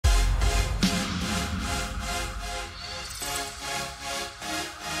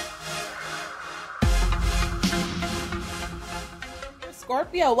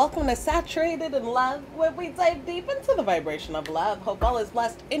Scorpio, welcome to Saturated in Love, where we dive deep into the vibration of love. Hope all is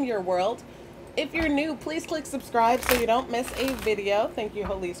blessed in your world. If you're new, please click subscribe so you don't miss a video. Thank you,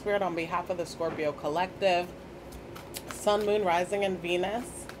 Holy Spirit, on behalf of the Scorpio Collective. Sun, Moon, Rising, and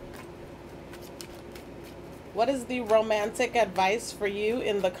Venus. What is the romantic advice for you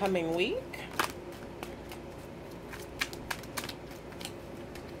in the coming week?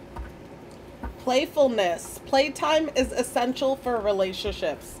 Playfulness. Playtime is essential for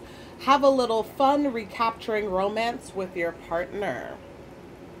relationships. Have a little fun recapturing romance with your partner.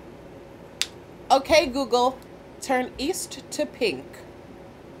 Okay, Google, turn east to pink.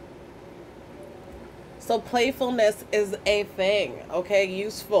 So playfulness is a thing, okay?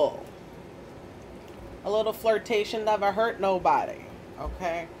 Useful. A little flirtation never hurt nobody,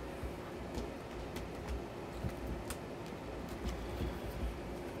 okay?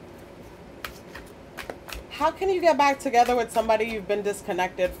 How can you get back together with somebody you've been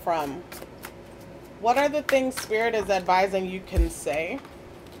disconnected from? What are the things Spirit is advising you can say?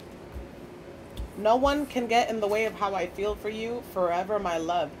 No one can get in the way of how I feel for you forever, my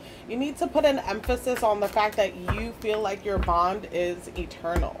love. You need to put an emphasis on the fact that you feel like your bond is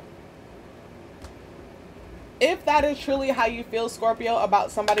eternal. If that is truly how you feel, Scorpio, about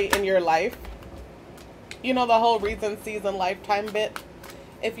somebody in your life, you know, the whole reason, season, lifetime bit.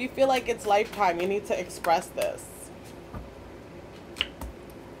 If you feel like it's lifetime, you need to express this.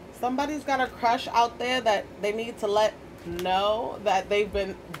 Somebody's got a crush out there that they need to let know that they've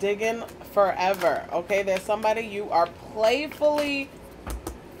been digging forever. Okay, there's somebody you are playfully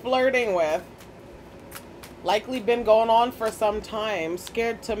flirting with. Likely been going on for some time.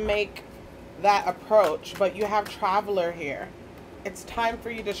 Scared to make that approach, but you have Traveler here. It's time for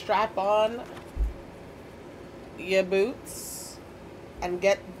you to strap on your boots and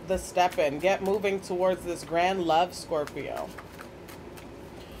get the step in. Get moving towards this grand love, Scorpio.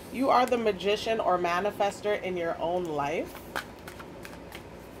 You are the magician or manifester in your own life.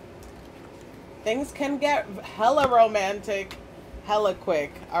 Things can get hella romantic, hella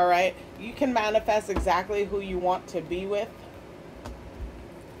quick, all right? You can manifest exactly who you want to be with.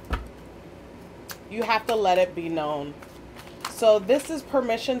 You have to let it be known. So this is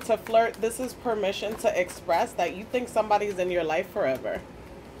permission to flirt. This is permission to express that you think somebody's in your life forever.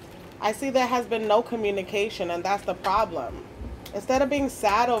 I see there has been no communication, and that's the problem. Instead of being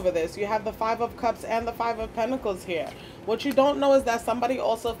sad over this, you have the Five of Cups and the Five of Pentacles here. What you don't know is that somebody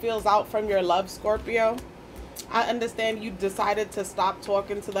also feels out from your love, Scorpio. I understand you decided to stop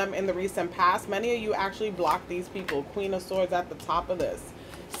talking to them in the recent past. Many of you actually blocked these people. Queen of Swords at the top of this.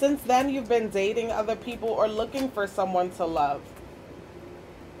 Since then, you've been dating other people or looking for someone to love.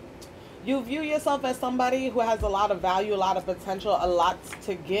 You view yourself as somebody who has a lot of value, a lot of potential, a lot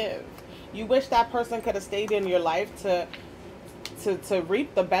to give. You wish that person could have stayed in your life to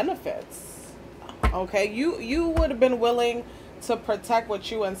reap the benefits. Okay, you would have been willing to protect what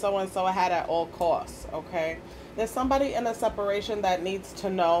you and so had at all costs. Okay, there's somebody in a separation that needs to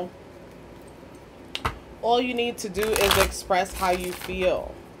know. All you need to do is express how you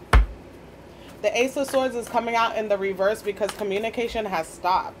feel. The Ace of Swords is coming out in the reverse because communication has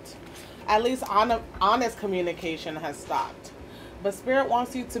stopped. At least honest communication has stopped. But Spirit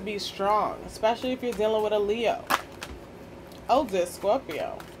wants you to be strong, especially if you're dealing with a Leo. Oh, this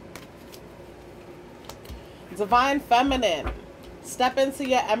Scorpio. Divine Feminine. Step into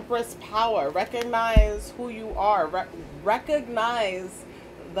your Empress power. Recognize who you are. Recognize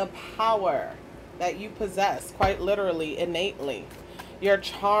the power that you possess, quite literally, innately. Your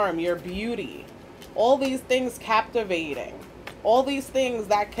charm, your beauty. All these things captivating. All these things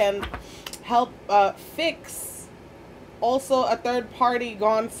that can help fix also a third party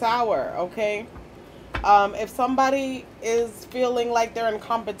gone sour, okay? If somebody is feeling like they're in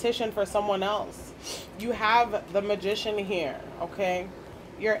competition for someone else, you have the Magician here, okay?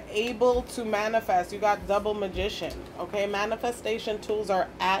 You're able to manifest. You got double Magician, okay? Manifestation tools are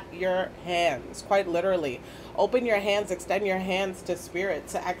at your hands, quite literally. Open your hands, extend your hands to Spirit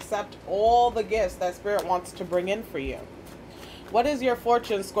to accept all the gifts that Spirit wants to bring in for you. What is your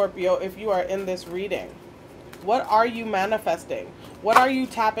fortune, Scorpio, if you are in this reading? What are you manifesting? What are you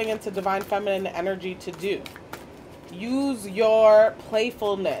tapping into Divine Feminine energy to do? Use your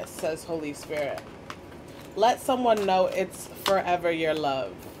playfulness, says Holy Spirit. Let someone know it's forever your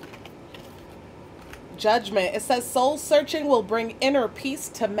love. Judgment. It says soul searching will bring inner peace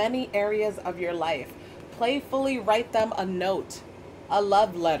to many areas of your life. Playfully write them a note, a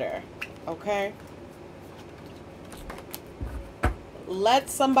love letter, okay? Let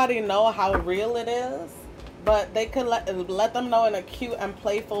somebody know how real it is, but they can let them know in a cute and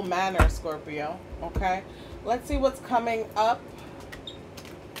playful manner, Scorpio, okay? Let's see what's coming up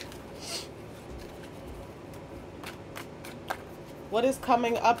What is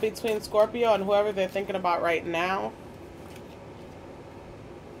coming up between Scorpio and whoever they're thinking about right now?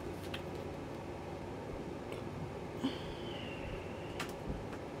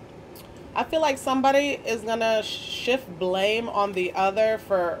 I feel like somebody is going to shift blame on the other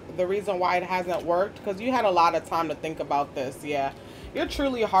for the reason why it hasn't worked. Because you had a lot of time to think about this. Yeah. You're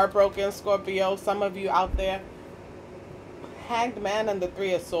truly heartbroken, Scorpio. Some of you out there. Hanged Man and the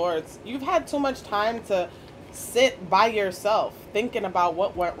Three of Swords. You've had too much time to sit by yourself thinking about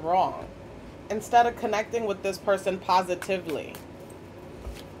what went wrong. Instead of connecting with this person positively.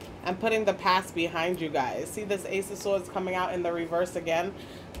 And putting the past behind you guys. See this Ace of Swords coming out in the reverse again?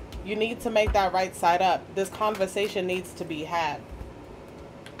 You need to make that right side up. This conversation needs to be had.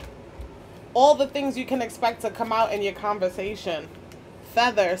 All the things you can expect to come out in your conversation.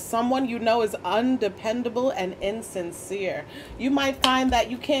 Feather, someone you know is undependable and insincere. You might find that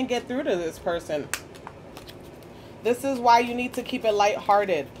you can't get through to this person. This is why you need to keep it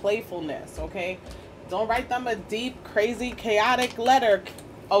lighthearted. Playfulness, okay? Don't write them a deep, crazy, chaotic letter.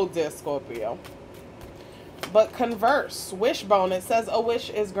 Oh, dear Scorpio. But converse, wishbone, it says a wish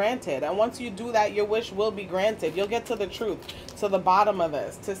is granted. And once you do that, your wish will be granted. You'll get to the truth, to the bottom of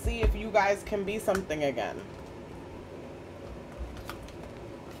this, to see if you guys can be something again.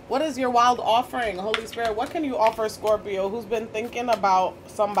 What is your wild offering, Holy Spirit? What can you offer Scorpio who's been thinking about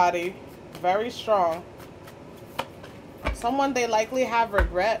somebody very strong? Someone they likely have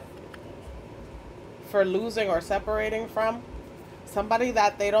regret for losing or separating from. Somebody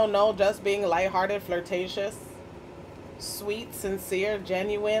that they don't know, just being lighthearted, flirtatious, sweet, sincere,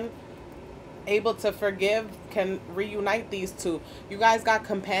 genuine, able to forgive, can reunite these two. You guys got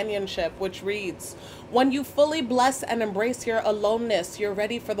companionship, which reads, when you fully bless and embrace your aloneness, you're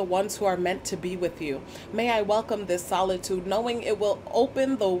ready for the ones who are meant to be with you. May I welcome this solitude, knowing it will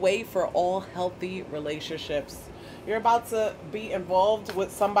open the way for all healthy relationships. You're about to be involved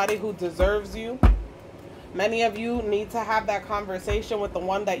with somebody who deserves you. Many of you need to have that conversation with the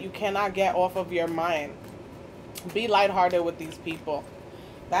one that you cannot get off of your mind. Be lighthearted with these people.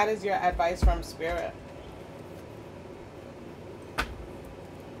 That is your advice from Spirit.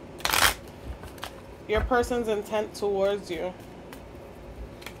 Your person's intent towards you.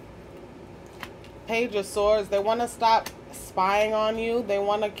 Page of Swords. They want to stop spying on you. They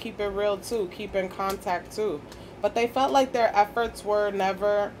want to keep it real too. Keep in contact too. But they felt like their efforts were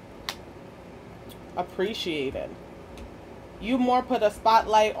never appreciated. You more put a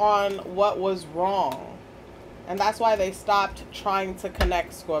spotlight on what was wrong, and that's why they stopped trying to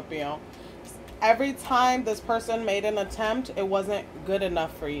connect, Scorpio. Every time this person made an attempt, it wasn't good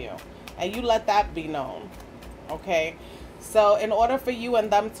enough for you, and you let that be known. Okay, so in order for you and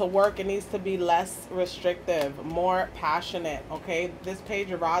them to work, it needs to be less restrictive, more passionate. Okay, this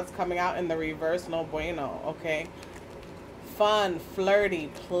Page of Rods coming out in the reverse, no bueno. Okay, fun, flirty,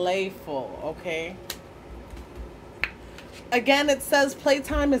 playful. Okay, again, it says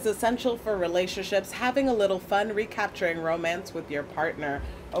playtime is essential for relationships. Having a little fun, recapturing romance with your partner.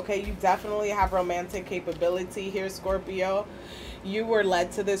 Okay, you definitely have romantic capability here, Scorpio. You were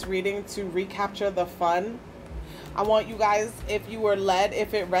led to this reading to recapture the fun. I want you guys, if you were led,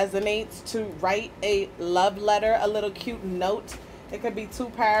 if it resonates, to write a love letter, a little cute note. It could be 2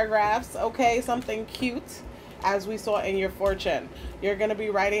 paragraphs, okay? Something cute, as we saw in your fortune. You're going to be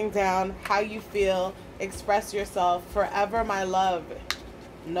writing down how you feel. Express yourself. Forever, my love.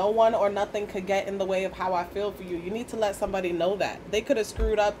 No one or nothing could get in the way of how I feel for you. You need to let somebody know that. They could have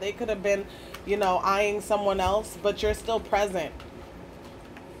screwed up. They could have been, you know, eyeing someone else, but you're still present.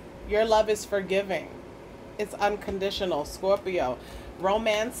 Your love is forgiving. It's unconditional, Scorpio.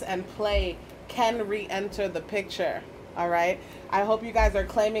 Romance and play can re-enter the picture. All right. I hope you guys are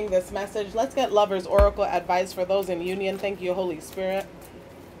claiming this message. Let's get Lovers Oracle advice for those in union. Thank you, Holy Spirit.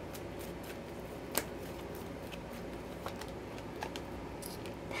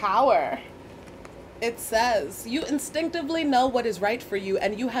 Power. It says, you instinctively know what is right for you,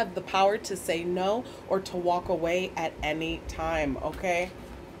 and you have the power to say no or to walk away at any time. Okay.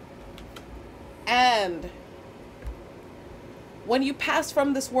 And when you pass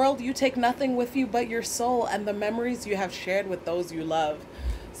from this world, you take nothing with you but your soul and the memories you have shared with those you love.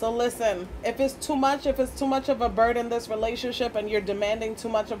 So listen, if it's too much of a burden, this relationship, and you're demanding too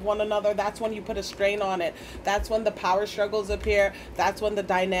much of one another, that's when you put a strain on it. That's when the power struggles appear. That's when the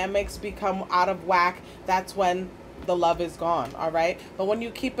dynamics become out of whack. That's when the love is gone, all right? But when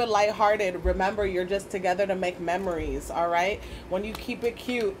you keep it lighthearted, remember, you're just together to make memories, all right? When you keep it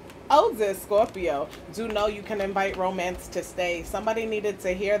cute, oh, this Scorpio, do know you can invite romance to stay. Somebody needed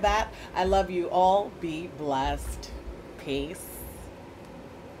to hear that. I love you all. Be blessed. Peace.